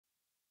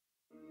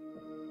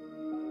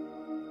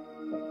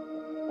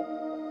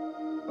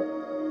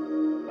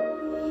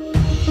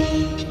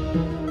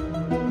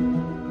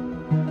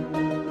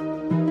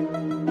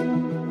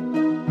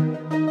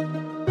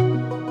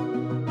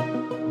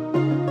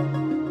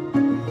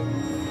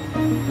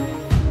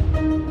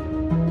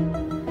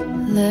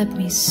let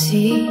me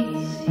see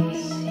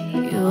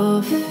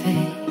your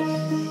face.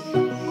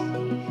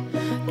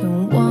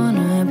 Don't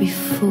wanna be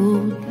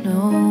fooled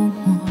no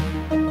more.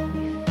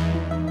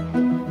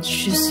 It's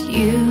just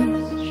you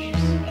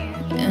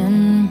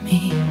and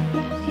me,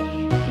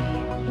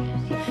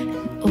 and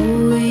all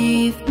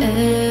we've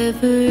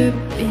ever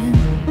been.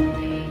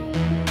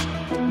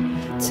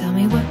 Tell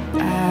me why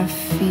I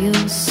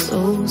feel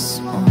so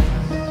small,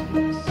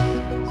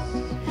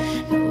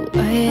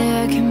 why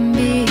I can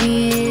be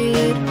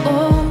it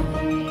all.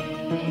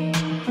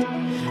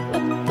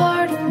 A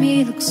part of me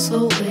looks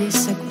always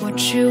like what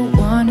you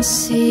wanna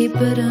see,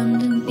 but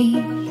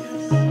underneath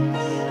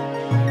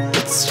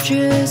it's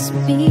just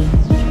me.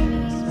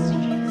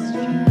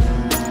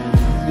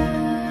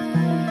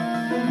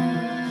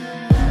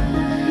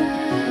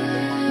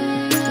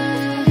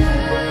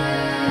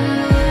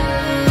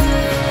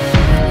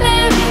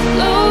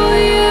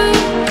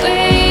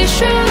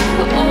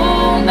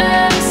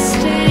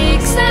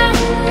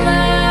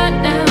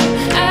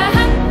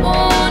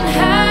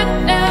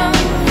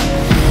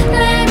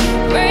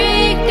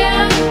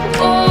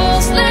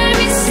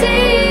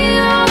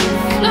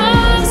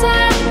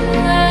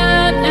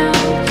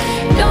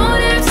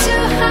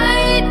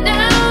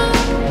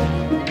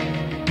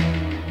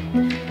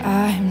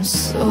 I'm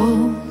so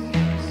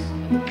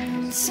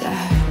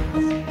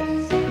tired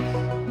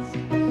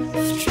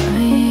of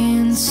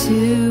trying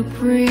to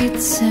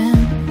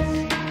pretend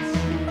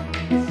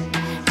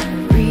and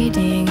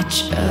reading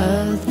each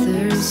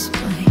other's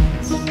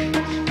minds.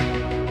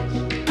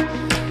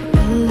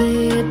 Well,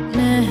 it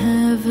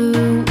never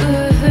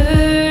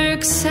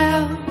works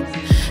out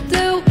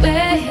the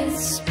way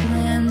it's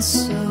planned,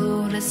 so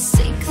let's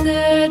take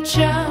the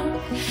jump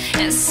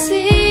and see